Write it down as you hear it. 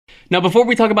Now, before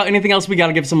we talk about anything else, we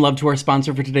gotta give some love to our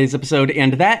sponsor for today's episode,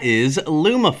 and that is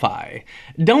Lumify.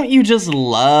 Don't you just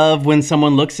love when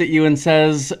someone looks at you and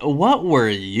says, "What were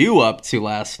you up to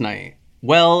last night?"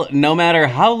 Well, no matter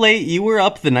how late you were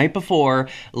up the night before,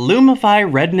 Lumify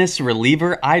Redness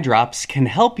Reliever Eye Drops can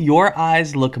help your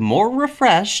eyes look more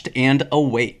refreshed and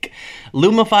awake.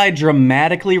 Lumify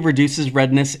dramatically reduces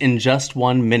redness in just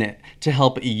 1 minute to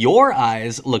help your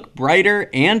eyes look brighter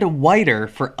and whiter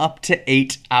for up to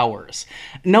 8 hours.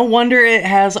 No wonder it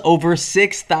has over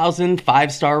 6,000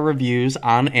 5-star reviews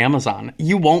on Amazon.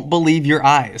 You won't believe your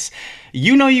eyes.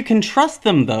 You know you can trust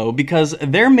them though because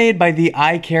they're made by the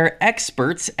eye care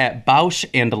experts at Bausch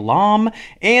 & Lomb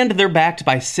and they're backed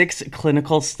by 6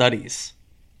 clinical studies.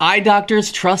 Eye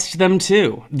doctors trust them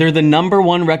too. They're the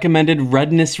 #1 recommended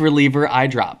redness reliever eye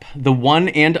drop. The one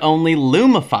and only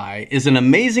Lumify is an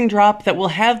amazing drop that will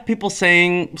have people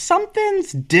saying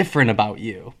something's different about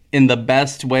you in the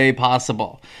best way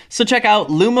possible. So check out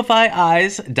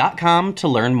LumifyEyes.com to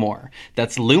learn more.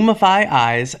 That's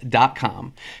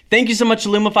LumifyEyes.com. Thank you so much to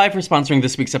Lumify for sponsoring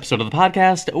this week's episode of the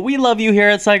podcast. We love you here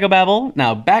at Psychobabble.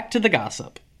 Now back to the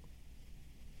gossip.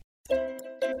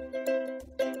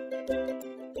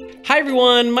 Hi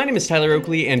everyone, my name is Tyler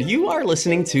Oakley, and you are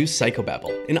listening to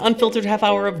Psychobabble, an unfiltered half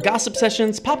hour of gossip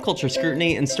sessions, pop culture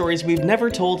scrutiny, and stories we've never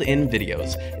told in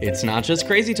videos. It's not just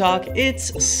crazy talk,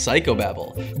 it's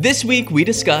Psychobabble. This week we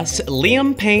discuss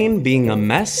Liam Payne being a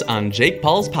mess on Jake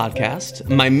Paul's podcast,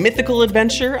 my mythical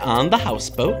adventure on the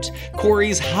houseboat,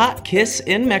 Corey's hot kiss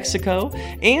in Mexico,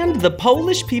 and the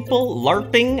Polish people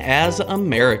LARPing as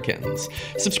Americans.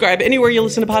 Subscribe anywhere you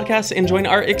listen to podcasts and join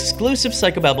our exclusive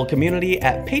Psychobabble community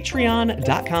at patreon.com/psychobabble.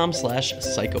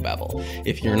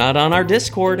 If you're not on our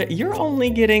Discord, you're only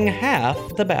getting half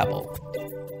the babble.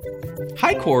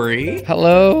 Hi, Corey.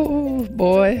 Hello,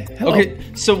 boy. Hello. Okay,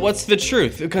 so what's the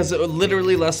truth? Because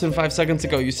literally less than 5 seconds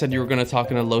ago, you said you were going to talk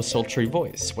in a low, sultry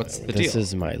voice. What's the deal? This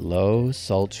is my low,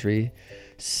 sultry,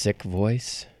 sick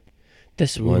voice.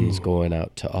 This one's going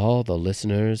out to all the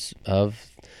listeners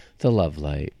of The Love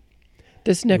Light.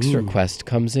 This next request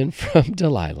comes in from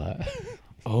Delilah.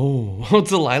 Oh,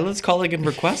 Delilah's calling in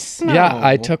requests now. Yeah,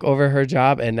 I took over her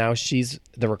job, and now she's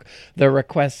the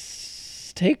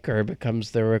request taker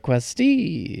becomes the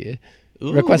requestee.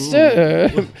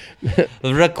 Requester.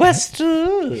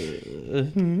 Requester.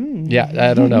 Yeah,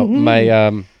 I don't know.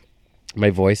 My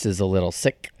voice is a little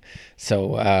sick,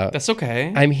 so That's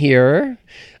okay. I'm here.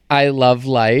 I love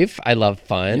life. I love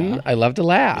fun. Yeah. I love to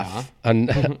laugh.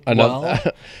 Well-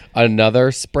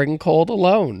 Another spring cold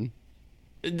alone.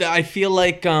 I feel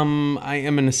like I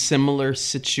am in a similar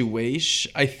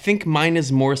situation. I think mine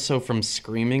is more so from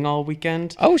screaming all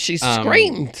weekend. Oh, she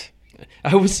screamed.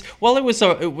 It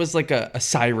was like a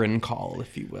siren call,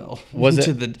 if you will. Was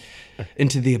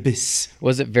into the abyss?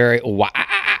 Was it very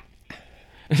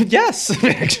Yes,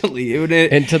 actually.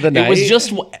 Into the night? It was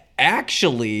just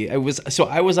actually. I was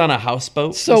on a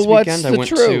houseboat. So this what's weekend. the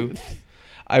truth?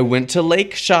 I went to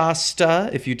Lake Shasta.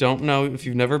 If you don't know, if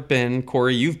you've never been,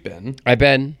 Corey, you've been. I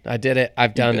did it.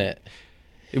 I've done it.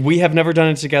 We have never done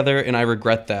it together, and I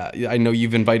regret that. I know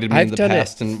you've invited me in the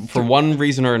past, and for one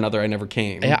reason or another, I never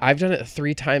came. Yeah, I've done it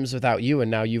 3 times without you,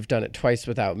 and now you've done it twice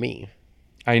without me.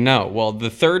 I know. Well, the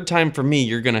third time for me,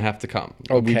 you're gonna have to come.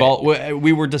 Okay.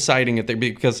 We were deciding it there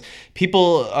because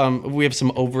people. We have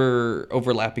some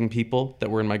overlapping people that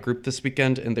were in my group this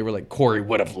weekend, and they were like, "Corey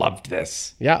would have loved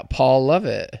this." Yeah, Paul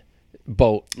Lovett.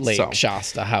 Lake So.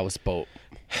 Shasta houseboat.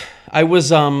 I was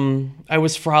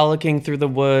frolicking through the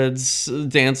woods,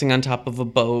 dancing on top of a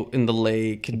boat in the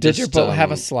lake. Did your boat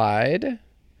have a slide?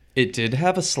 It did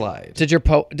have a slide. Did your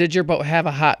boat have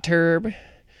a hot turb?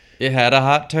 It had a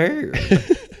hot turd.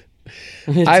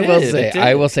 I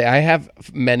will say, I have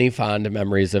many fond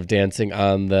memories of dancing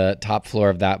on the top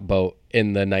floor of that boat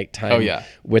in the nighttime. Oh, yeah.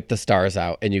 With the stars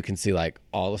out, and you can see like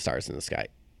all the stars in the sky.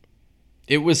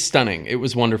 It was stunning. It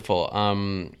was wonderful.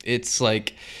 It's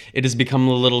like it has become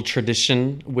a little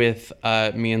tradition with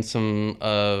me and some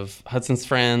of Hudson's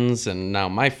friends, and now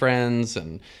my friends,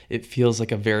 and it feels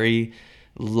like a very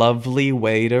lovely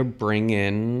way to bring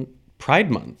in Pride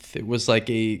Month. It was like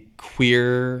it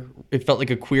felt like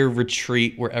a queer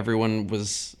retreat where everyone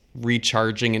was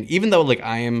recharging. And even though like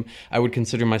I would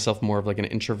consider myself more of like an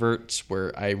introvert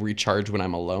where I recharge when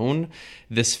I'm alone,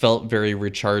 this felt very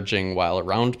recharging while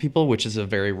around people, which is a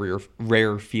very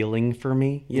rare feeling for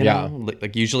me, you know?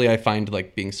 Like usually I find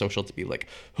like being social to be like,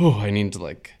 oh, I need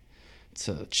to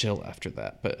chill after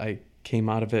that. But I came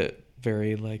out of it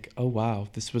very like, oh wow,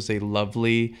 this was a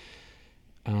lovely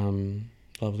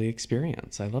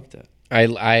experience. I loved it.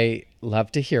 I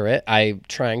love to hear it. I'm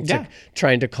trying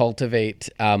to cultivate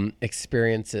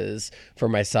experiences for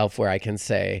myself where I can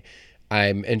say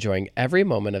I'm enjoying every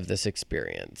moment of this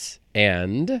experience.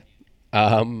 And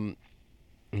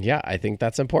yeah, I think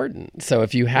that's important. So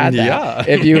if you had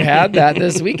that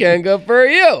this weekend, good for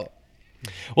you.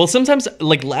 Well, sometimes,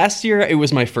 like last year, it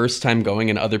was my first time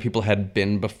going and other people had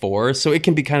been before. So it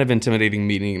can be kind of intimidating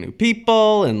meeting new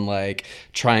people and like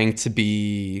trying to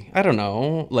be, I don't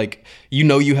know, like,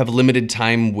 you have limited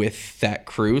time with that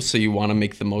crew. So you want to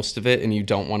make the most of it and you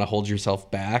don't want to hold yourself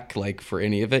back like for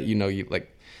any of it.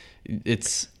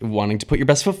 It's wanting to put your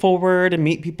best foot forward and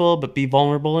meet people, but be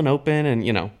vulnerable and open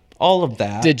and, all of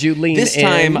that. Did you lean in? This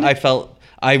time I felt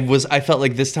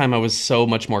like this time I was so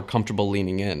much more comfortable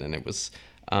leaning in, and it was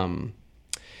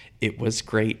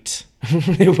great.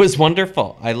 It was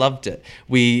wonderful. I loved it.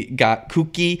 We got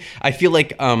kooky. I feel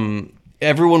like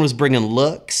everyone was bringing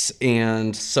looks,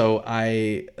 and so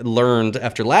I learned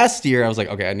after last year, I was like,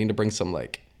 okay, I need to bring some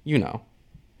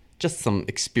just some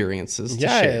experiences to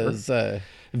share,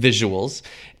 visuals,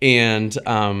 and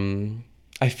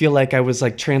I feel like I was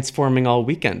like transforming all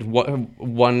weekend.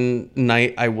 One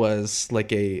night I was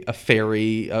like a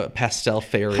fairy, a pastel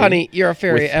fairy. Honey, you're a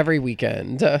fairy every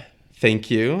weekend.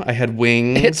 Thank you. I had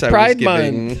wings. It's Pride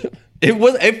Month.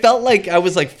 It felt like I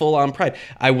was like full on Pride.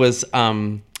 I was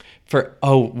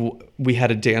we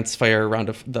had a dance fire around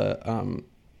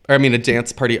a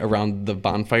dance party around the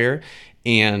bonfire.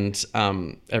 And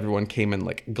everyone came in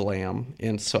like glam,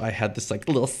 and so I had this like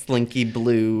little slinky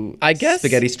blue,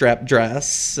 spaghetti strap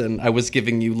dress, and I was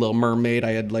giving you Little Mermaid.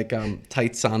 I had like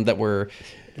tights on that were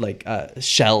like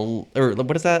shell, or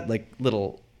what is that, like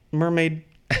little mermaid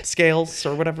scales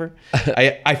or whatever.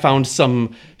 I found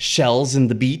some shells in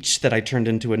the beach that I turned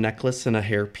into a necklace and a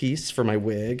hairpiece for my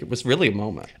wig. It was really a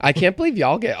moment. I can't believe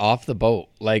y'all get off the boat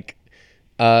like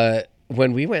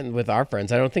when we went with our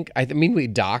friends. I mean we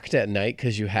docked at night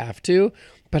because you have to,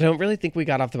 but I don't really think we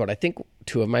got off the boat. I think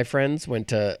two of my friends went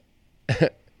to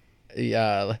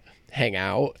hang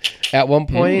out at one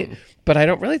point, but I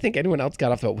don't really think anyone else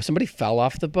got off the boat. Somebody fell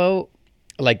off the boat,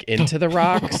 like into the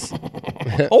rocks.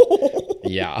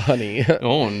 Yeah, honey.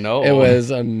 Oh no. It was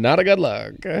not a good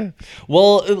look.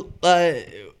 Well,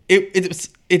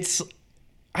 it's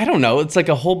I don't know. It's like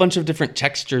a whole bunch of different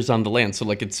textures on the land. So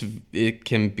like it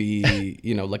can be,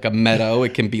 like a meadow.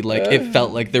 It can be like, it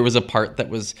felt like there was a part that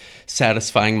was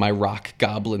satisfying my rock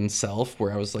goblin self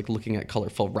where I was like looking at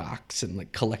colorful rocks and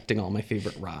like collecting all my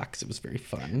favorite rocks. It was very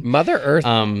fun. Mother Earth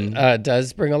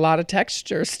does bring a lot of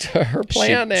textures to her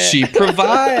planet. She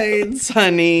provides,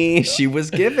 honey. She was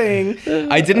giving.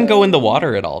 I didn't go in the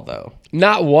water at all though.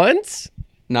 Not once?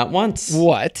 Not once.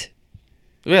 What?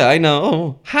 Yeah, I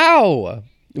know. How?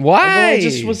 Why?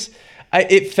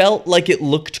 It felt like it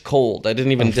looked cold. I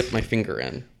didn't even dip my finger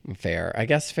in. Fair. I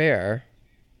guess fair.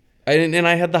 And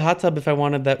I had the hot tub if I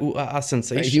wanted that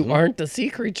sensation. You aren't a sea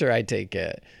creature, I take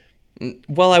it.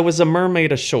 Well, I was a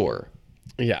mermaid ashore.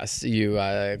 Yes, you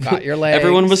got your legs.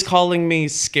 Everyone was calling me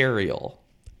Scariel.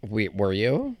 Were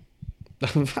you?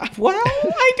 Well,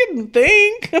 I didn't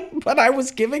think, but I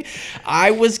was giving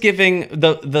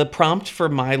the prompt for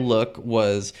my look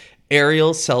was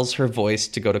Ariel sells her voice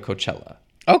to go to Coachella.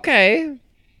 Okay.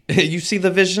 You see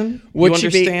the vision? You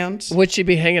understand? Would she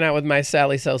be hanging out with my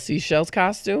Sally Sells Seashells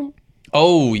costume?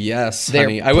 Oh yes,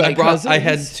 honey. I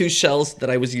had two shells that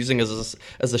I was using as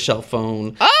a shell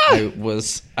phone. I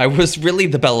was really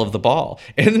the belle of the ball.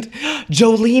 And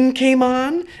Jolene came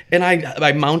on, and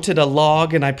I mounted a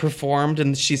log and I performed,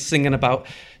 and she's singing about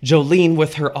Jolene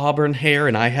with her auburn hair,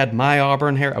 and I had my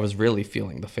auburn hair. I was really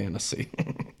feeling the fantasy.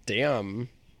 Damn.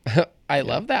 I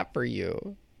love that for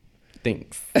you.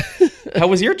 Thanks. How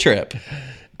was your trip?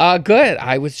 Good.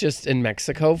 I was just in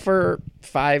Mexico for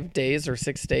 5 days or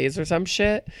 6 days or some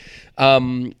shit.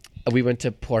 We went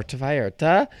to Puerto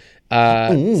Vallarta,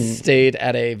 stayed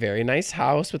at a very nice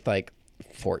house with like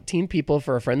 14 people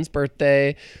for a friend's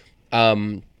birthday.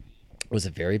 It was a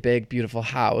very big, beautiful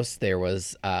house. There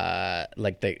was there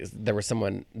was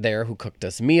someone there who cooked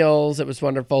us meals. It was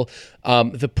wonderful.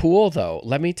 The pool, though,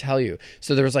 let me tell you.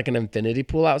 So there was like an infinity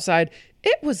pool outside.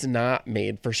 It was not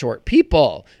made for short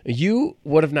people. You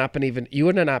would have not been able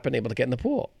to get in the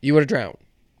pool. You would have drowned.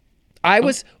 I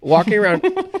was walking around.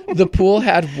 The pool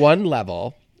had one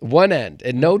level, one end,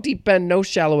 and no deep end, no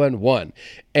shallow end, one.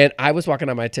 And I was walking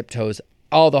on my tiptoes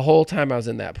the whole time I was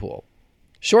in that pool.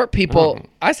 Short people,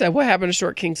 I said, what happened to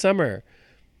Short King Summer?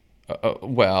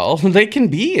 Well, they can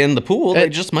be in the pool. They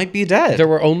just might be dead. There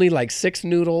were only like 6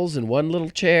 noodles in one little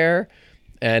chair.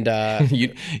 And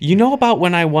you know about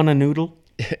when I won a noodle?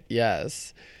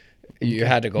 Yes. You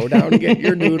had to go down and get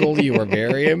your noodle. You were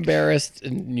very embarrassed,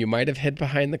 and you might have hid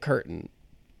behind the curtain.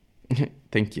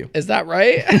 Thank you. Is that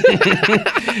right?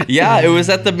 Yeah, it was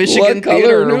at the Michigan What color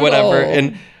Theater or noodle? whatever.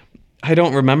 And I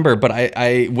don't remember, but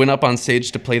I went up on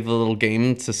stage to play the little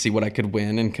game to see what I could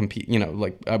win and compete. You know,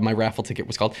 like my raffle ticket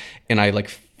was called, and I like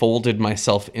folded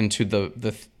myself into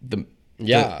the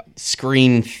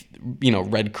screen,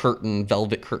 red curtain,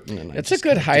 velvet curtain, and It's a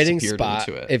good hiding disappeared spot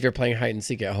into it. if you're playing hide and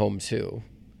seek at home too.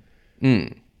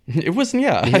 It wasn't.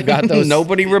 Yeah, You got those-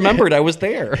 Nobody remembered I was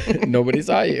there. Nobody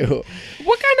saw you.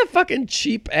 What kind of fucking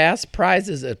cheap ass prize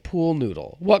is a pool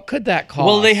noodle? What could that cost?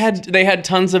 Well, they had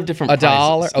tons of different $1.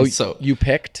 prizes, Oh, so you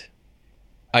picked?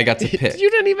 I got to pick. You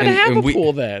didn't even have a we,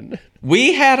 pool then.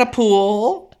 We had a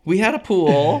pool.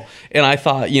 And I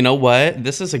thought, you know what?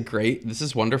 This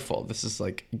is wonderful. This is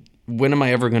like, when am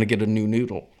I ever going to get a new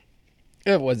noodle?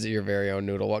 It was your very own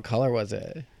noodle. What color was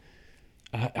it?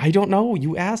 I don't know.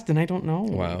 You asked, and I don't know.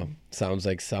 Wow. Sounds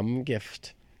like some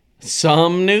gift.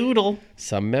 Some noodle.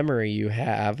 Some memory you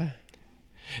have.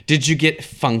 Did you get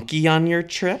funky on your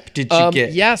trip? Did you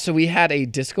get... Yeah, so we had a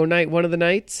disco night one of the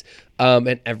nights,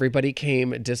 and everybody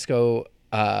came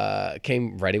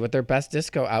ready with their best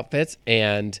disco outfits,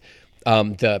 and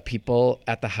the people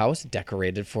at the house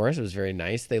decorated for us. It was very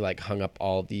nice. They like hung up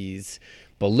all these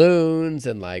balloons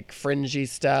and like fringy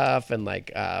stuff and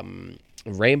like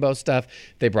rainbow stuff.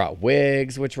 They brought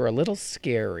wigs, which were a little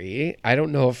scary. I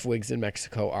don't know if wigs in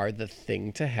Mexico are the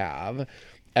thing to have.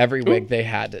 Every wig they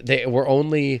had, they were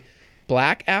only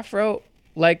black afro,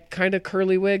 like kind of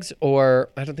curly wigs, or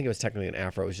I don't think it was technically an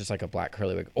afro. It was just like a black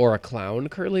curly wig or a clown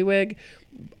curly wig.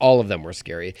 All of them were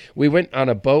scary. We went on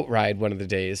a boat ride one of the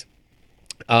days,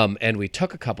 and we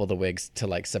took a couple of the wigs to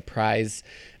like surprise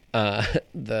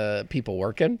the people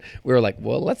working. We were like,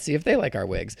 well, let's see if they like our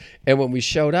wigs. And when we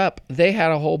showed up, they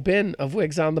had a whole bin of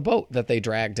wigs on the boat that they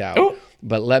dragged out. Oh.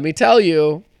 But let me tell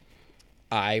you,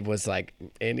 I was like,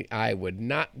 I would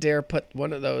not dare put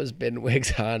one of those bin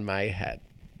wigs on my head.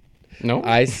 No,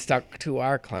 I stuck to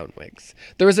our clown wigs.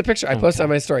 There was a picture I posted on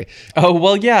my story. Oh,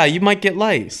 well, yeah, you might get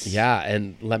lice. Yeah,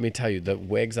 and let me tell you, the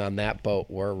wigs on that boat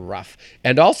were rough.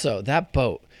 And also, that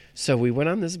boat, so we went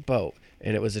on this boat,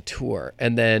 and it was a tour.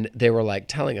 And then they were like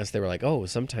telling us, they were like, oh,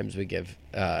 sometimes we give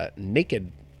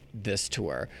naked this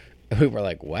tour. And we were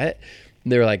like, what?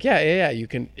 And they were like, yeah. You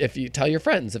can, if you tell your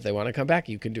friends if they want to come back,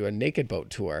 you can do a naked boat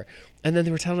tour. And then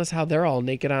they were telling us how they're all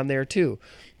naked on there too.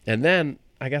 And then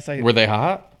I guess Were they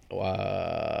hot?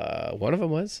 One of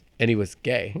them was, and he was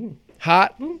gay,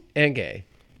 hot and gay.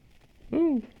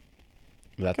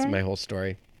 That's my whole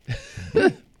story.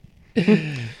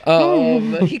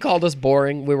 He called us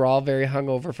boring. We were all very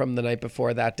hungover from the night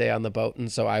before that day on the boat, and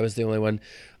so I was the only one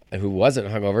who wasn't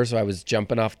hungover. So I was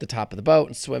jumping off the top of the boat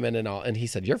and swimming and all. And he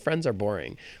said, "Your friends are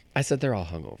boring." I said, "They're all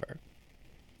hungover."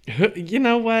 You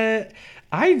know what?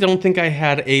 I don't think I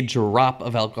had a drop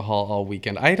of alcohol all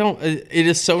weekend. It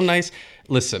is so nice.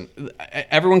 Listen,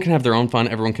 everyone can have their own fun.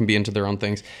 Everyone can be into their own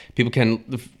things. People can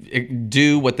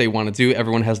do what they want to do.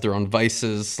 Everyone has their own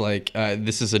vices. Like,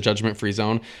 this is a judgment-free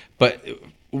zone. But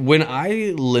when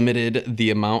I limited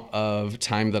the amount of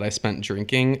time that I spent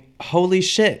drinking, holy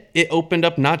shit, it opened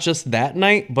up not just that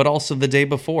night, but also the day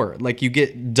before. Like, you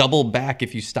get double back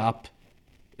if you stop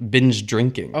binge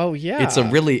drinking. Oh yeah.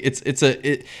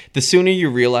 The sooner you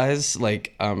realize,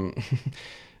 like,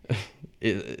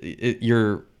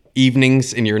 your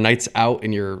evenings and your nights out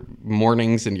and your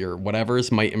mornings and your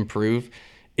whatevers might improve,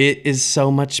 it is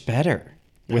so much better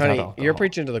without alcohol. You're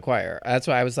preaching to the choir. That's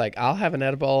why I was like, I'll have an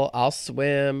edible, I'll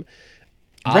swim,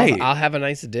 I'll have a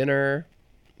nice dinner.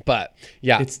 But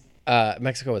yeah,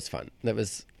 Mexico was fun.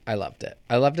 I loved it.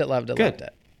 I loved it.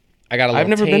 I got a little I've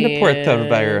never tan. been to Puerto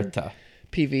Vallarta.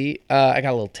 PV. I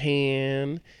got a little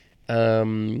tan.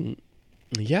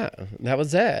 Yeah, that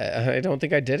was it. I don't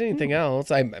think I did anything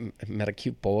else. I met a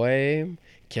cute boy,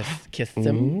 kissed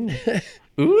him.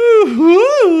 Ooh.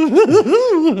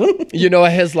 You know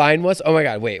what his line was? Oh my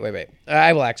God, wait.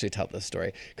 I will actually tell this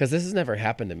story because this has never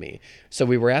happened to me. So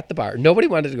we were at the bar. Nobody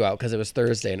wanted to go out because it was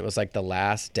Thursday and it was like the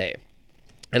last day.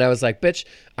 And I was like, bitch,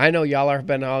 I know y'all have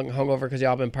been hungover because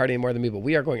y'all been partying more than me, but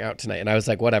we are going out tonight. And I was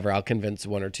like, whatever, I'll convince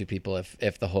one or two people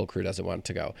if the whole crew doesn't want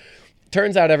to go.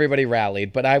 Turns out everybody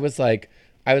rallied, but I was like,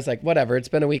 whatever, it's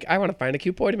been a week. I want to find a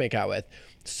cute boy to make out with.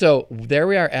 So there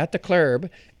we are at the club,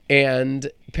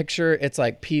 and picture it's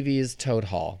like PV's Toad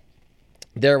Hall.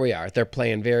 There we are. They're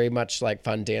playing very much like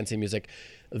fun dancing music.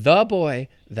 The boy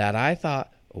that I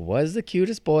thought was the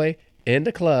cutest boy in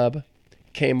the club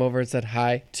came over and said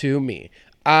hi to me.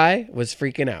 I was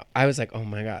freaking out. I was like, oh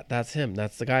my God, that's him.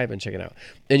 That's the guy I've been checking out.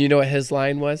 And you know what his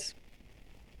line was?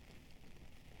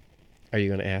 Are you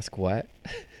going to ask what?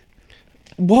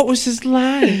 What was his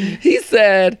line? He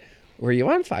said, were you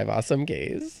on 5 Awesome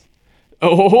Gays?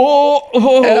 Oh.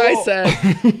 And I said,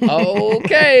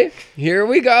 okay, here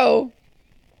we go.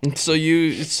 So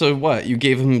what? You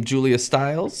gave him Julia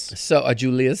Stiles? So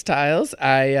Julia Stiles,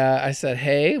 I said,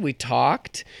 hey, we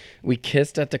talked. We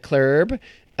kissed at the club.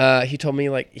 He told me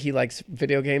like he likes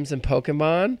video games and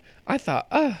Pokemon. I thought,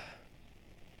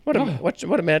 what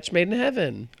a match made in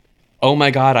heaven. Oh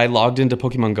my God, I logged into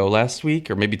Pokemon Go last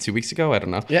week, or maybe 2 weeks ago, I don't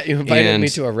know. Yeah, you invited me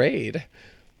to a raid.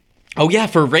 Oh yeah,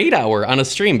 for Raid Hour on a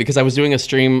stream, because I was doing a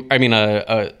stream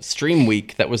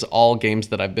week that was all games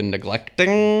that I've been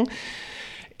neglecting.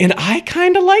 And I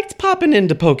kind of liked popping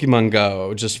into Pokemon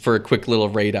Go just for a quick little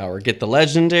Raid Hour. Get the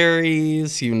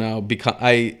legendaries,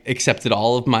 I accepted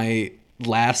all of my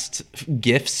last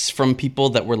gifts from people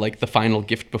that were like the final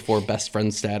gift before best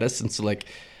friend status. And so like,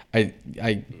 I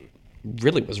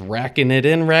really was racking it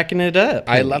up.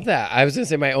 I love that. I was going to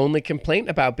say my only complaint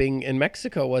about being in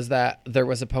Mexico was that there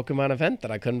was a Pokemon event that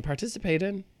I couldn't participate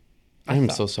in. I'm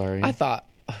so sorry. I thought,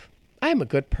 I am a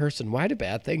good person. Why do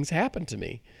bad things happen to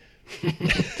me?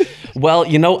 Well,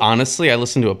 honestly, I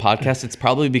listened to a podcast. It's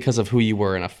probably because of who you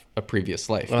were in a previous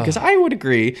life. Because I would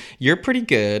agree, you're pretty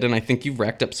good, and I think you've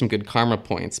racked up some good karma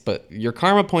points. But your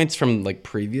karma points from like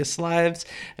previous lives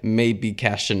may be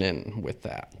cashing in with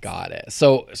that. Got it.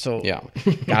 So yeah,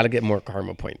 got to get more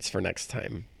karma points for next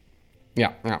time.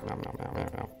 Yeah.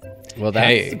 Well,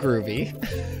 that's groovy.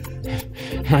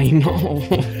 I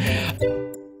know.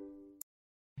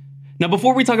 Now,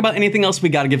 before we talk about anything else, we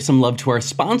got to give some love to our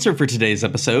sponsor for today's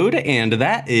episode, and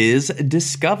that is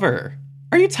Discover.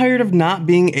 Are you tired of not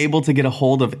being able to get a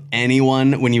hold of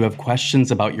anyone when you have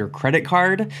questions about your credit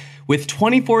card? With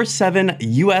 24/7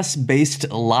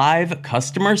 US-based live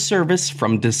customer service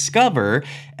from Discover,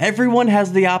 everyone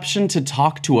has the option to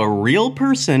talk to a real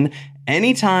person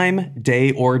anytime,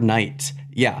 day or night.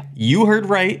 Yeah, you heard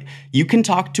right. You can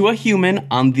talk to a human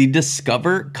on the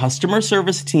Discover customer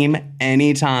service team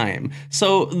anytime.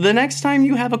 So the next time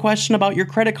you have a question about your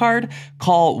credit card,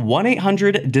 call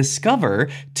 1-800-DISCOVER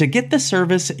to get the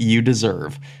service you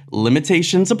deserve.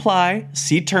 Limitations apply.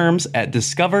 See terms at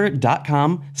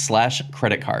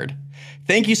discover.com/creditcard.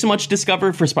 Thank you so much,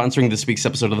 Discover, for sponsoring this week's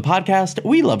episode of the podcast.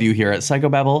 We love you here at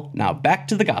Psychobabble. Now back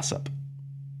to the gossip.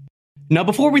 Now,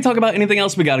 before we talk about anything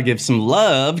else, we got to give some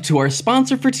love to our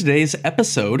sponsor for today's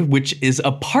episode, which is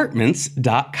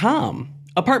Apartments.com.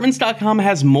 Apartments.com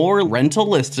has more rental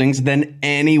listings than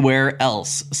anywhere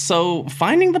else, so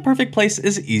finding the perfect place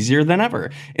is easier than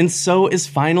ever, and so is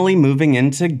finally moving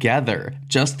in together,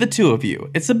 just the two of you.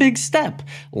 It's a big step.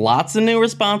 Lots of new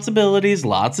responsibilities,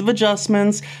 lots of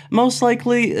adjustments. Most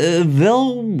likely,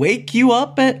 they'll wake you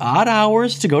up at odd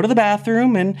hours to go to the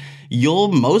bathroom, and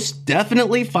you'll most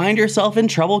definitely find yourself in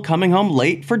trouble coming home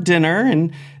late for dinner,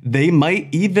 and they might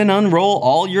even unroll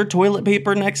all your toilet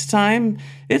paper next time.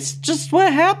 It's just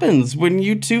what happens when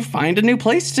you two find a new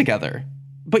place together.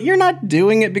 But you're not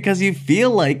doing it because you feel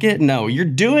like it. No, you're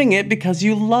doing it because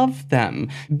you love them,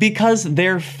 because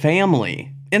they're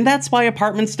family. And that's why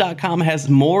Apartments.com has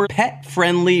more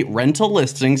pet-friendly rental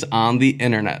listings on the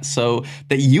internet, so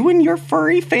that you and your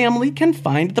furry family can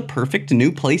find the perfect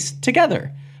new place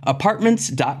together.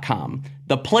 Apartments.com,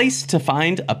 the place to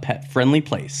find a pet-friendly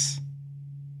place.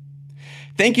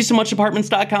 Thank you so much,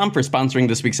 Apartments.com, for sponsoring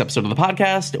this week's episode of the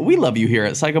podcast. We love you here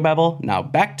at Psychobabble. Now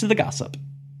back to the gossip.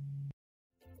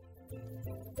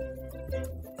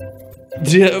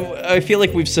 I feel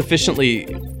like we've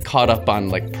sufficiently caught up on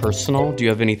like personal. Do you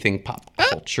have anything pop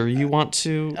culture you want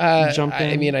to jump in?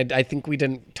 I mean, I think we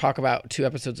didn't talk about 2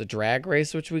 episodes of Drag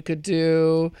Race, which we could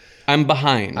do. I'm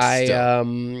behind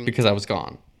still, because I was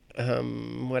gone.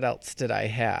 What else did I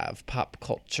have? Pop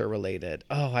culture related.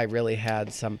 Oh, I really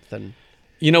had something.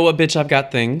 You know what, bitch? I've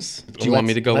got things. Do you want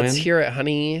me to go in? Let's hear it,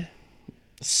 honey.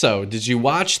 So, did you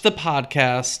watch the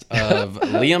podcast of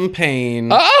Liam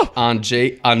Payne on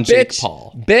Jake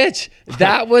Paul? Bitch,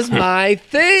 that was my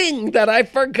thing that I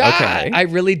forgot. Okay. I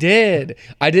really did.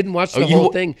 I didn't watch the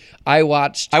whole thing. I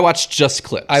watched just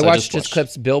clips. I watched just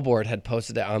clips. Billboard had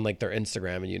posted it on like their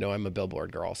Instagram, and I'm a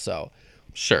Billboard girl, so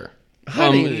sure.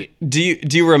 Honey, do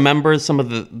you remember some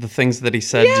of the things that he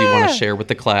said? Yeah. Do you want to share with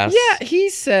the class? Yeah, he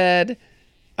said,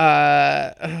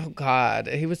 oh God,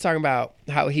 he was talking about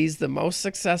how he's the most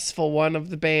successful one of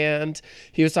the band.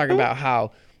 He was talking about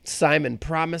how Simon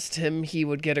promised him he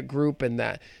would get a group, and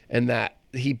that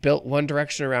he built One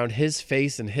Direction around his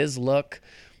face and his look.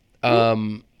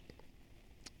 God,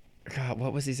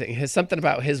 what was he saying? Something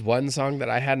about his one song that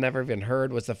I had never even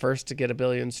heard was the first to get 1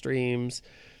 billion streams.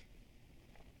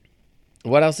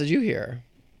 What else did you hear?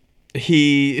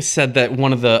 he said that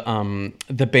one of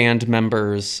the band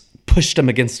members pushed him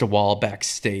against a wall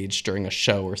backstage during a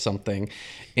show or something,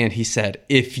 and he said,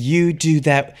 "If you do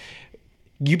that,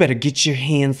 you better get your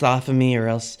hands off of me, or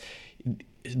else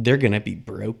they're gonna be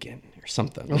broken," or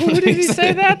something. Who did he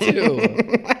say that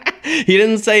to? He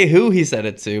didn't say who he said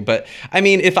it to, but I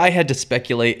mean, if I had to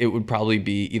speculate, it would probably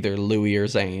be either Louis or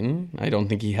Zayn. I don't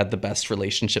think he had the best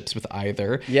relationships with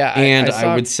either. Yeah,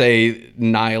 I would say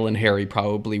Niall and Harry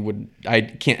probably would. I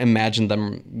can't imagine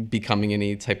them becoming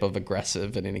any type of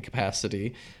aggressive in any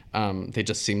capacity. They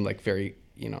just seem like very,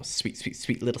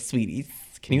 sweet little sweeties.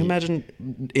 Can you imagine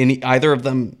either of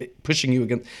them pushing you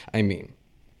against? I mean,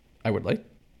 I would like.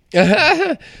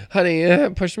 Honey,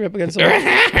 push me up against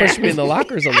push me in the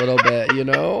lockers a little bit,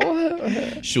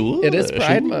 Sure. It is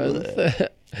Pride Month.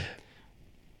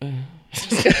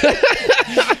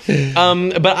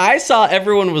 But I saw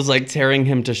everyone was like tearing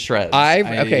him to shreds.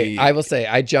 I will say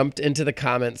I jumped into the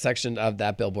comment section of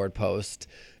that Billboard post,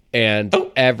 and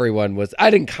everyone was.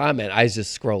 I didn't comment. I was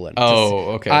just scrolling.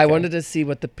 I wanted to see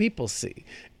what the people see,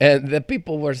 and the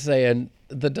people were saying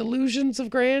the delusions of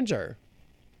grandeur.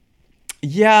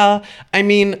 Yeah, I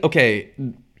mean, okay.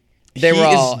 They were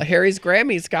all, Harry's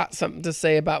Grammys got something to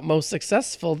say about most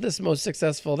successful this, most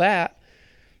successful that.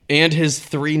 And his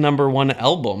 3 #1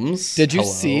 albums. Did you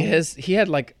see he had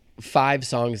like 5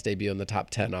 songs debut in the top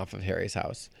 10 off of Harry's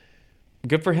House.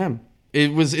 Good for him.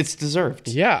 It's deserved.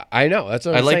 Yeah, I know. That's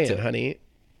what I'm saying, honey.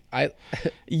 I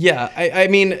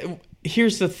mean,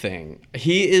 here's the thing.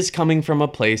 He is coming from a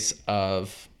place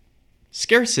of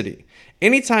scarcity.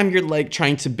 Anytime you're like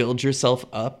trying to build yourself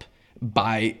up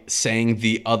by saying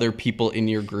the other people in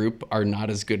your group are not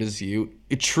as good as you,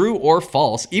 true or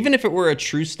false, even if it were a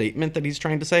true statement that he's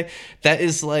trying to say, that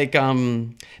is like,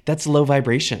 that's low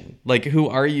vibration. Like, who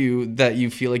are you that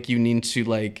you feel like you need to,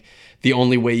 like, the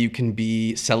only way you can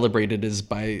be celebrated is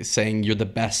by saying you're the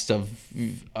best of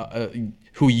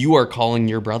who you are calling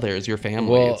your brothers, your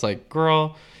family. Well, it's like,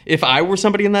 girl, if I were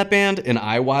somebody in that band and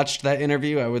I watched that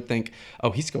interview, I would think,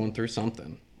 oh, he's going through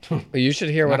something. You should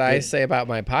hear what I say about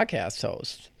my podcast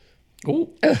host. Ooh,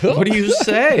 what do you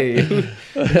say?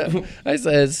 I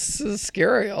said,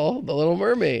 Skariel, the Little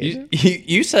Mermaid.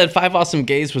 You said 5 Awesome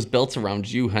Gays was built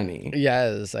around you, honey.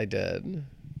 Yes, I did.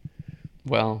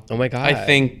 Well, oh my God. I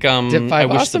think did 5 I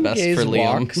wish Awesome the best Gays for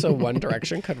Liam. walk so One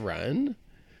Direction could run?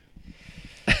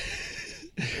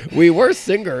 We were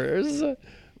singers.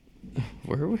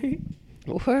 Were we?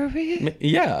 Were we?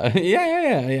 Yeah,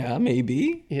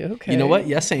 maybe. Yeah, okay. You know what?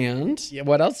 Yes, and? Yeah,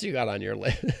 what else you got on your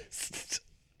list?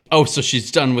 Oh, so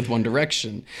she's done with One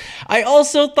Direction. I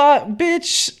also thought,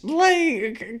 bitch,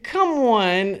 like, come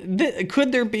on.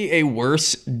 Could there be a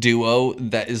worse duo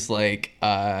that is like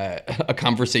a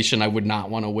conversation I would not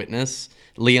want to witness?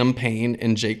 Liam Payne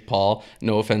and Jake Paul.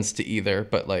 No offense to either,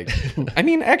 but like, I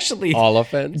mean, actually, all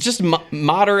offense. Just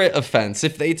moderate offense.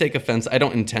 If they take offense, I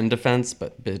don't intend offense,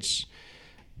 but bitch,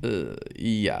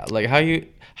 yeah. Like, how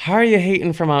are you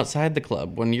hating from outside the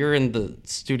club when you're in the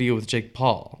studio with Jake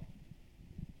Paul?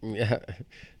 Yeah.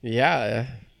 Yeah.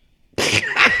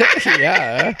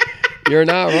 You're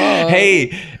not wrong.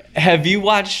 Hey, have you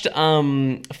watched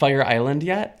Fire Island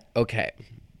yet? Okay.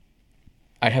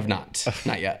 I have not.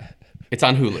 Not yet. It's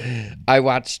on Hulu. I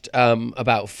watched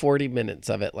about 40 minutes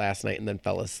of it last night and then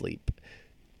fell asleep.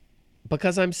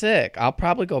 Because I'm sick. I'll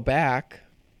probably go back.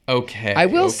 Okay. I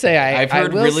will say I've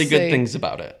heard really good things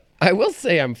about it. I will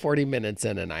say I'm 40 minutes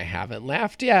in and I haven't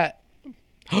laughed yet.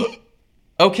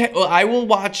 Okay, well, I will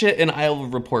watch it and I'll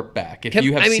report back. If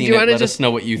you have seen it, let us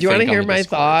know what you think. Do you want to hear my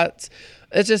Discord. thoughts?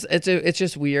 It's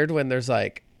just weird when there's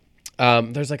like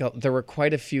there were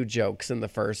quite a few jokes in the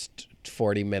first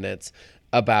 40 minutes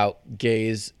about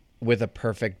gays with a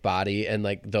perfect body and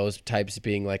like those types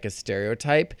being like a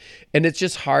stereotype, and it's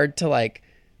just hard to like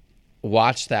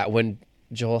watch that when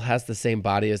Joel has the same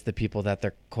body as the people that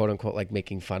they're quote unquote like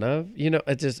making fun of.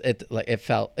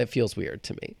 It feels weird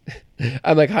to me.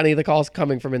 I'm like, honey, the call's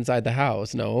coming from inside the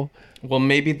house. No. Well,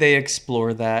 maybe they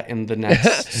explore that in the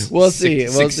next we'll see.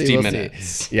 60 minutes.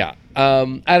 See. Yeah. I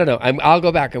don't know. I'll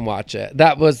go back and watch it.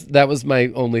 That was my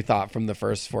only thought from the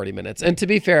first 40 minutes. And to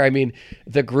be fair, I mean,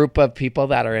 the group of people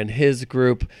that are in his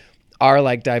group are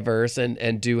like diverse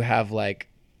and do have like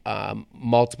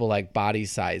multiple like body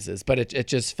sizes, but it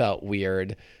just felt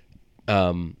weird.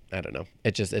 I don't know.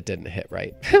 It didn't hit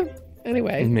right.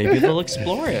 Anyway, maybe they'll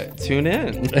explore it. Tune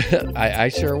in. I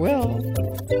sure will.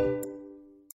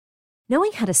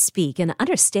 Knowing how to speak and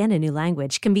understand a new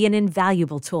language can be an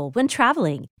invaluable tool when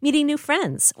traveling, meeting new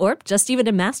friends, or just even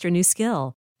to master a new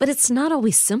skill. But it's not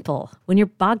always simple when you're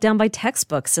bogged down by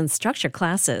textbooks and structure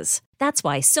classes. That's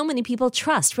why so many people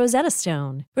trust Rosetta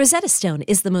Stone. Rosetta Stone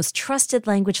is the most trusted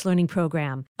language learning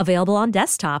program, available on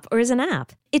desktop or as an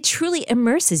app. It truly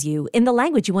immerses you in the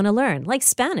language you want to learn, like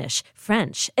Spanish,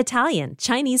 French, Italian,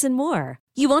 Chinese, and more.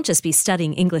 You won't just be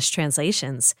studying English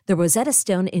translations. The Rosetta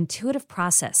Stone intuitive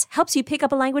process helps you pick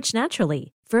up a language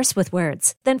naturally, first with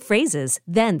words, then phrases,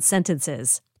 then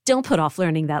sentences. Don't put off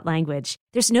learning that language.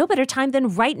 There's no better time than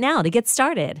right now to get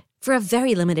started. For a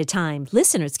very limited time,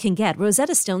 listeners can get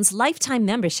Rosetta Stone's lifetime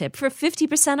membership for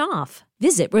 50% off.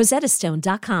 Visit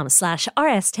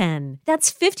rosettastone.com/rs10.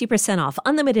 That's 50% off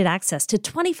unlimited access to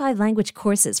 25 language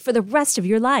courses for the rest of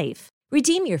your life.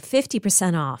 Redeem your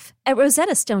 50% off at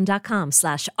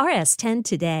rosettastone.com/rs10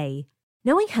 today.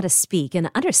 Knowing how to speak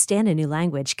and understand a new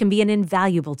language can be an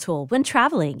invaluable tool when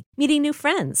traveling, meeting new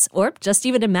friends, or just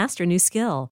even to master a new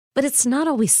skill. But it's not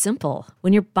always simple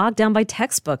when you're bogged down by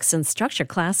textbooks and structure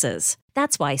classes.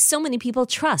 That's why so many people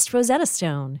trust Rosetta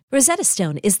Stone. Rosetta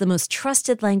Stone is the most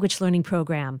trusted language learning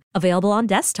program, available on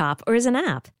desktop or as an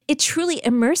app. It truly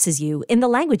immerses you in the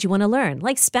language you want to learn,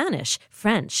 like Spanish,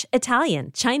 French,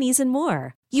 Italian, Chinese, and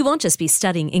more. You won't just be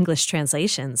studying English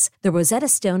translations. The Rosetta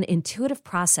Stone intuitive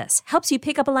process helps you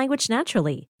pick up a language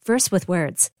naturally, first with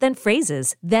words, then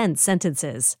phrases, then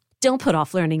sentences. Don't put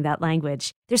off learning that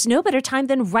language. There's no better time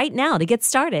than right now to get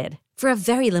started. For a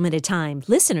very limited time,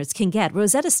 listeners can get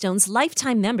Rosetta Stone's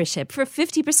lifetime membership for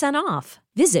 50% off.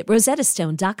 Visit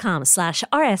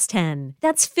rosettastone.com/rs10.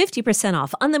 That's 50%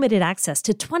 off unlimited access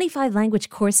to 25 language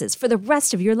courses for the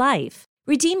rest of your life.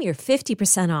 Redeem your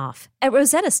 50% off at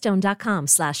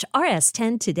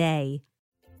rosettastone.com/rs10 today.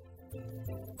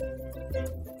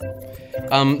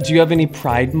 Do you have any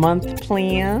Pride Month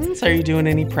plans? Are you doing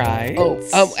any Pride?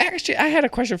 Actually, I had a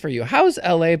question for you. How's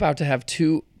LA about to have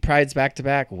 2 Prides back to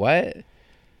back? What?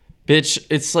 Bitch,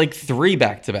 it's like 3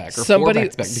 back to back or 4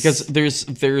 back to back because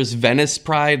there's Venice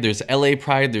Pride, there's LA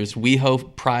Pride, there's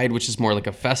WeHo Pride, which is more like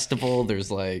a festival.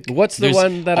 There's like what's the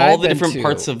one that all I've the been different to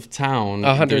parts of town.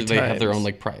 100 they have their times. own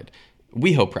like Pride.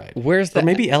 WeHo Pride. Where's or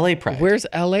maybe LA Pride? Where's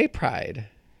LA Pride?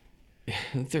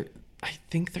 I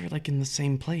think they're like in the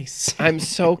same place. I'm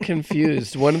so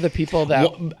confused. One of the people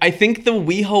that I think the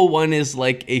WeHo one is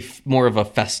like more of a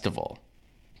festival.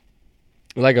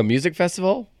 Like a music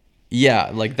festival? Yeah,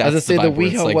 like that's the vibe where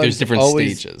WeHo it's like one's there's different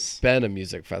always stages. Been a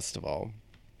music festival.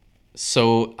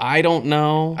 So I don't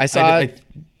know. I saw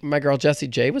my girl Jessie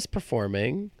J was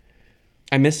performing.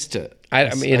 I missed it.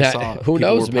 I mean, saw who people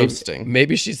knows? were posting.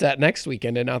 Maybe she's at next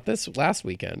weekend and not this last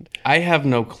weekend. I have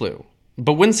no clue.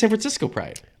 But when's San Francisco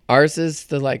Pride? Ours is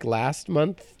the like last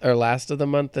month or last of the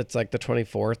month. It's like the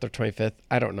 24th or 25th.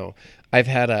 I don't know. I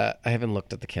haven't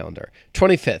looked at the calendar.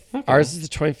 25th. Okay. Ours is the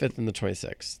 25th and the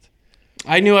 26th.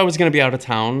 I knew I was going to be out of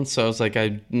town, so I was like,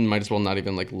 I might as well not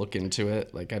even like look into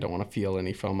it. Like, I don't want to feel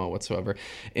any FOMO whatsoever.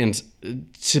 And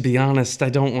to be honest, I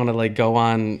don't want to like go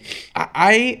on.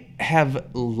 I have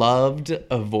loved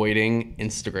avoiding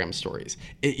Instagram stories.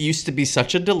 It used to be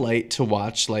such a delight to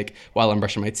watch like while I'm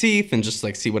brushing my teeth and just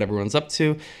like see what everyone's up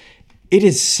to. It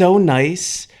is so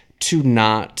nice to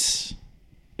not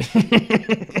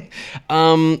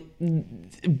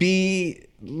be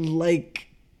like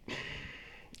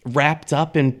wrapped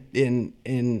up in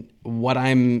what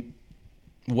I'm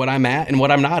at and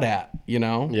what I'm not at, you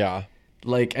know? Yeah.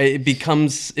 Like it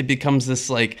becomes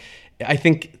this like, I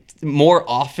think more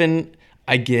often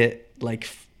I get like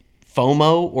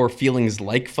FOMO or feelings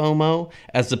like FOMO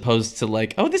as opposed to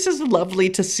like, oh, this is lovely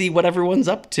to see what everyone's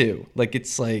up to. Like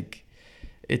it's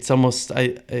almost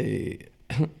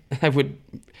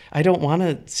I don't want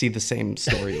to see the same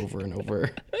story over and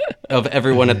over of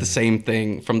everyone at the same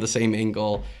thing from the same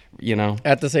angle, you know?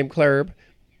 At the same club.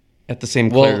 At the same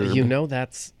club. Well, you know,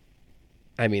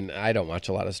 I mean, I don't watch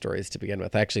a lot of stories to begin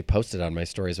with. I actually posted on my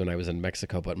stories when I was in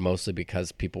Mexico, but mostly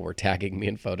because people were tagging me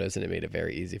in photos and it made it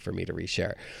very easy for me to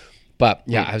reshare. But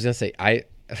yeah, I was going to say, I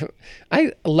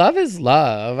love is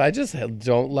love. I just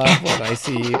don't love when I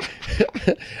see,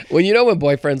 when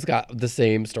boyfriends got the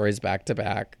same stories back to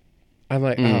back. I'm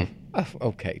like, oh,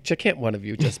 okay. Can't one of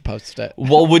you just post it?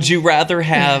 Well, would you rather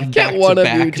have can't one of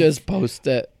you just post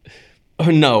it?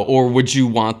 No, or would you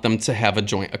want them to have a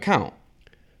joint account?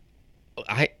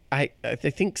 I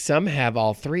think some have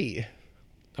all 3.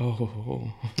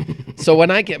 Oh. So when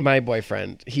I get my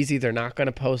boyfriend, he's either not going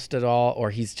to post at all or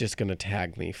he's just going to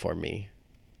tag me for me.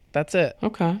 That's it.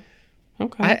 Okay.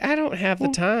 I don't have the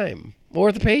time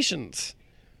or the patience.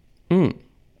 You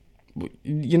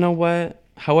know what?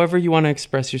 However you want to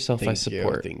express yourself, I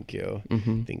support. Thank you.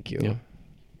 Mm-hmm. Thank you. Yeah.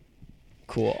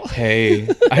 cool. Hey,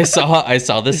 I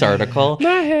saw this article.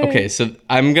 Not hey. Okay, so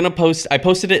I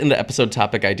posted it in the episode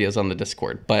topic ideas on the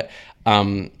Discord, but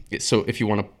so if you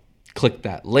want to click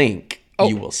that link,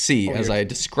 you will see as I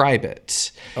describe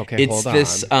it. Okay, it's hold on.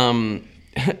 This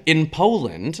in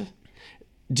Poland.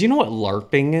 Do you know what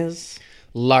LARPing is?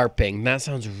 LARPing. That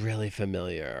sounds really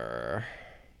familiar.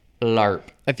 LARP.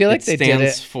 I feel like it they did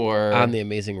stands it for on the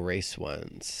Amazing Race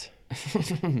ones.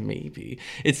 maybe.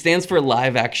 It stands for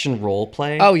live action role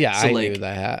play. Oh yeah, so I like, knew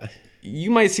that.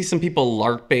 You might see some people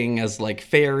LARPing as like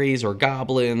fairies or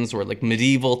goblins or like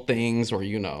medieval things or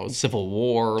Civil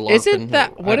War LARPing. Isn't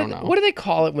that I don't know. what do they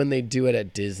call it when they do it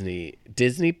at Disney?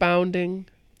 Disney bounding?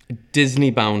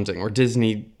 Disney bounding or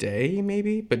Disney Day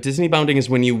maybe, but Disney bounding is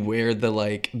when you wear the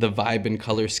vibe and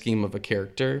color scheme of a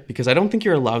character, because I don't think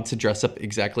you're allowed to dress up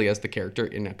exactly as the character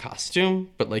in a costume,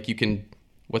 but like you can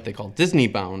what they call Disney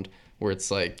bound, where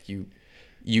it's like you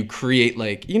create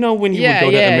like when you would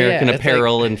go to American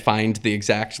Apparel and find the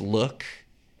exact look.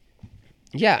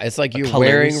 Yeah, it's like you're colors.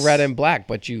 wearing red and black,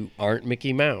 but you aren't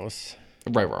Mickey Mouse.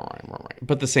 Right.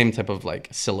 But the same type of like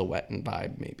silhouette and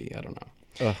vibe, maybe. I don't know.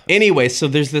 Ugh. Anyway, so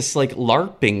there's this like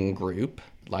LARPing group,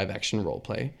 live action role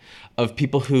play, of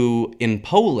people who in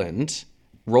Poland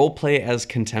role play as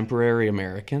contemporary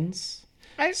Americans.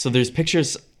 So there's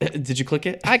pictures. Did you click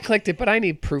it? I clicked it, but I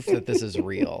need proof that this is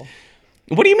real.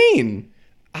 What do you mean?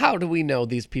 How do we know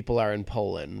these people are in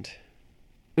Poland?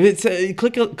 It's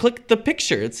click the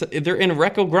picture. They're in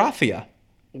Recografia.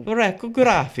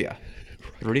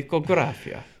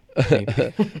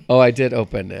 Oh, I did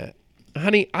open it.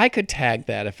 Honey, I could tag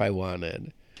that if I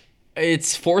wanted.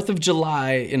 It's 4th of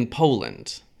July in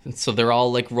Poland. And so they're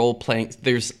all like role playing.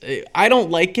 I don't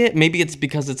like it. Maybe it's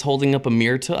because it's holding up a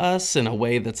mirror to us in a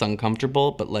way that's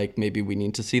uncomfortable, but like maybe we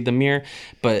need to see the mirror.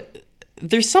 But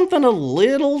there's something a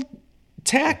little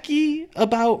tacky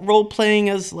about role playing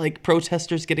as like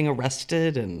protesters getting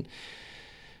arrested, and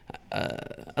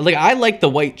like I like the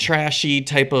white trashy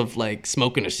type of like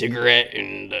smoking a cigarette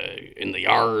in the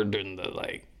yard and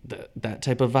that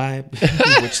type of vibe,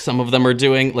 which some of them are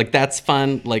doing. Like that's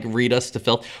fun. Like read us to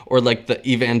filth, or like the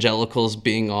evangelicals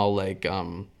being all like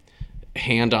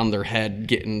hand on their head,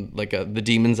 getting like the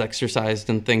demons exorcised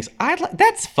and things.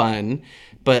 That's fun,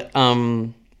 but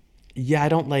yeah, I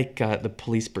don't like the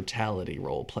police brutality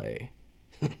role play.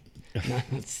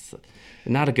 It's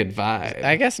not a good vibe.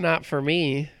 I guess not for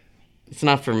me. It's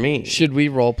not for me. Should we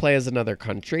role play as another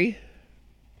country?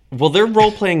 Well, they're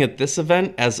role playing at this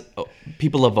event as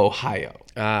people of Ohio.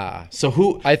 Ah. So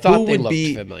who I thought who they would looked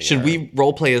be? familiar. Should we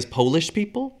role play as Polish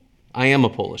people? I am a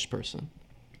Polish person.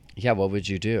 Yeah, what would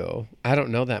you do? I don't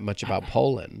know that much about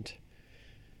Poland.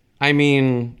 I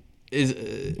mean,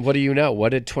 what do you know?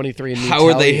 What did 23andMe how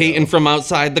are they you? hating from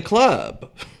outside the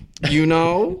club?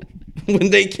 When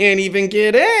they can't even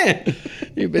get in.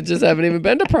 You bitches haven't even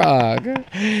been to Prague.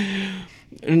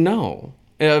 No.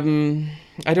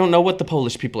 I don't know what the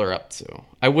Polish people are up to.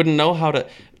 I wouldn't know how to.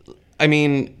 I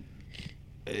mean,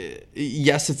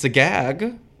 yes, it's a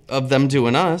gag of them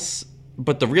doing us,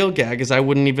 but the real gag is I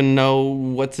wouldn't even know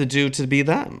what to do to be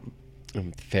them.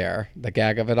 Fair. The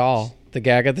gag of it all. The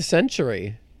gag of the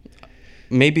century.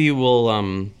 Maybe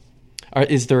we'll.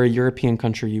 Is there a European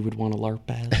country you would want to LARP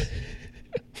as?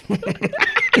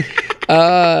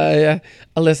 Yeah.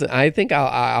 Listen, I think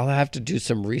I'll have to do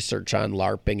some research on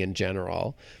LARPing in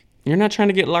general. You're not trying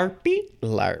to get LARPy?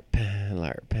 LARP.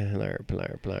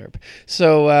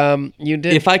 So you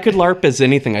did. If I could LARP as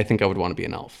anything, I think I would want to be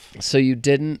an elf. So you'd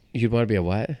want to be a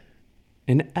what?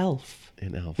 An elf.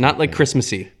 An elf. Not like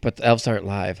Christmassy. But the elves aren't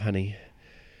live, honey.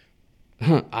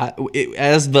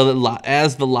 As the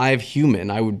live human,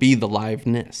 I would be the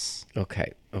liveness.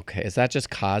 Okay. Is that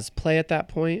just cosplay at that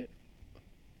point?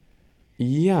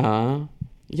 Yeah.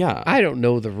 I don't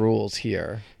know the rules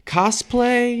here.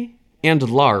 Cosplay and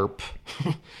LARP,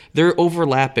 they're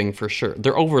overlapping for sure.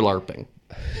 They're overlarping.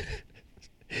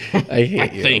 I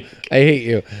hate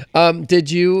you.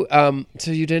 Did you?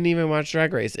 So you didn't even watch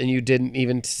Drag Race, and you didn't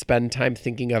even spend time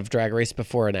thinking of Drag Race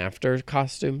before and after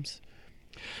costumes?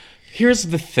 Here's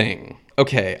the thing.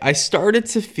 Okay, I started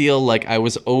to feel like I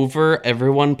was over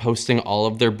everyone posting all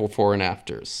of their before and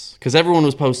afters, because everyone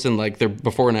was posting like their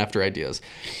before and after ideas.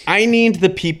 I need the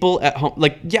people at home,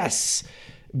 like, yes,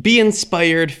 be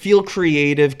inspired, feel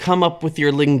creative, come up with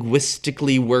your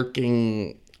linguistically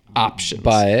working options.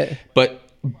 But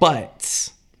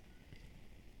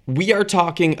we are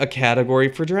talking a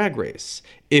category for Drag Race.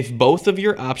 If both of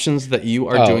your options that you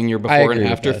are doing your before and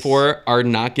after for are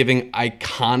not giving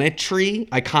iconography,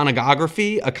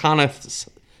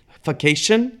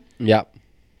 yep,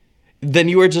 then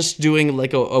you are just doing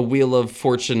like a Wheel of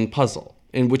Fortune puzzle.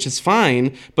 and which is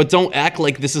fine, but don't act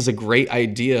like this is a great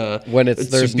idea When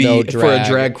there's no drag. for a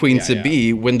drag queen Yeah, to yeah.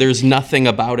 be when there's nothing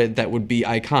about it that would be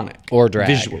iconic Or drag.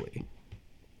 visually.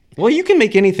 Well, you can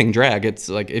make anything drag. It's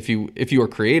like if you are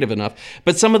creative enough.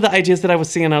 But some of the ideas that I was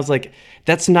seeing, I was like,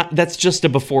 that's just a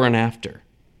before and after.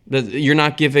 You're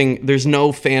not giving. There's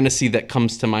no fantasy that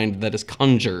comes to mind that is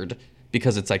conjured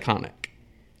because it's iconic.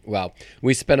 Well,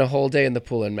 we spent a whole day in the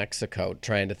pool in Mexico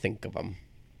trying to think of them.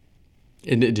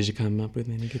 And did you come up with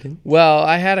any good ones? Well,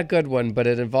 I had a good one, but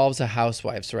it involves a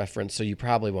Housewives reference, so you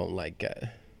probably won't like it.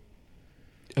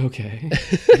 Okay.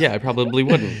 Yeah, I probably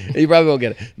wouldn't. You probably won't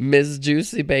get it. Miss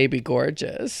Juicy Baby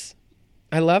Gorgeous.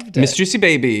 I loved it. Miss Juicy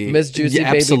Baby. Miss Juicy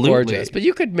Yeah, Baby absolutely. Gorgeous. But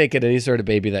you could make it any sort of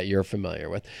baby that you're familiar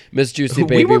with. Miss Juicy We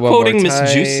Baby were one quoting more Miss time.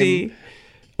 Juicy.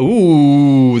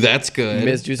 Ooh, that's good.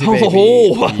 Miss Juicy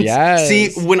Baby. Yes. See,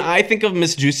 when I think of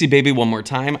Miss Juicy Baby one more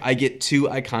time, I get two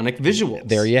iconic visuals.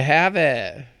 There you have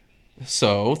it.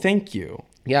 So, thank you.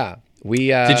 Yeah. We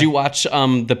Did you watch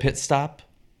The Pit Stop?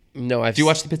 No, Did you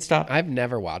watch The Pit Stop? I've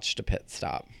never watched a pit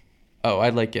stop. Oh, I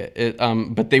like it.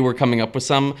 But they were coming up with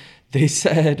some. They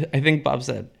said, I think Bob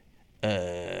said,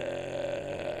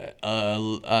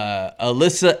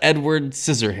 Alyssa Edward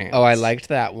Scissorhands. Oh, I liked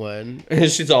that one. And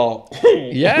she's all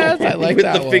Yes, I like with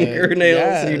that the one.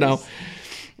 fingernails, you know. Yes.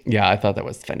 Yeah, I thought that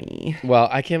was funny. Well,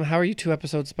 how are you 2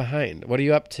 episodes behind? What are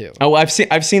you up to? Oh, I've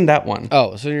seen that one.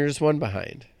 Oh, so you're just 1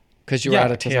 behind. Because you were Yeah,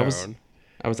 out of 'cause town.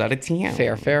 I was out of town.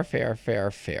 Fair.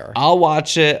 I'll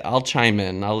watch it. I'll chime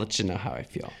in. I'll let you know how I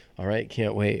feel. All right,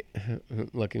 can't wait.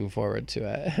 Looking forward to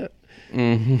it.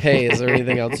 Mm-hmm. Hey, is there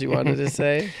anything else you wanted to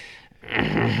say?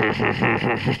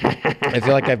 I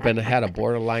feel like I've had a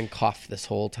borderline cough this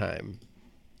whole time.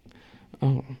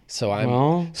 Oh, So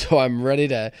I'm ready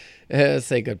to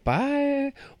say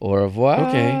goodbye, au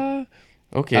revoir,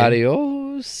 okay,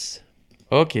 adios.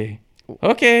 okay.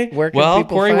 Where can Well,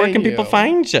 people Corey, where find can people you?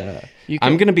 find you?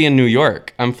 I'm gonna be in New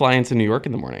York. I'm flying to New York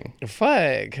in the morning.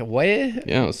 Fuck, what?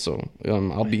 Yeah, so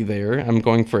I'll be there. I'm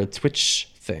going for a Twitch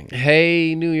thing.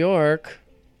 Hey, New York.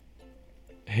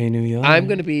 Hey, New York. I'm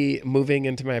going to be moving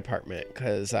into my apartment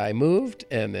because I moved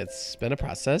and it's been a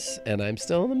process and I'm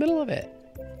still in the middle of it.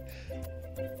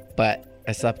 But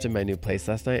I slept in my new place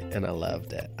last night and I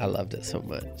loved it. I loved it so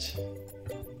much.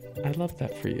 I love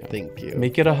that for you. Thank you.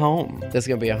 Make it a home. This is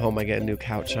going to be a home. I get a new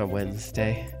couch on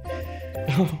Wednesday.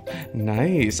 Oh,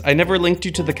 nice. I never linked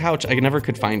you to the couch. I never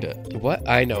could find it. What?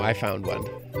 I know. I found one.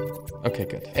 Okay,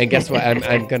 good. And guess what?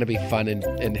 I'm going to be fun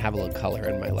and have a little color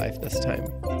in my life this time.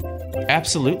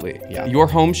 Absolutely. Yeah. Your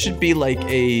home should be like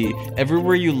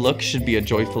everywhere you look should be a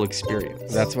joyful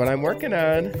experience. That's what I'm working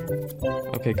on.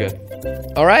 Okay, good.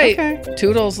 All right. Okay.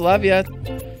 Toodles. Love ya.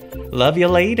 Love you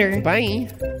later. Bye.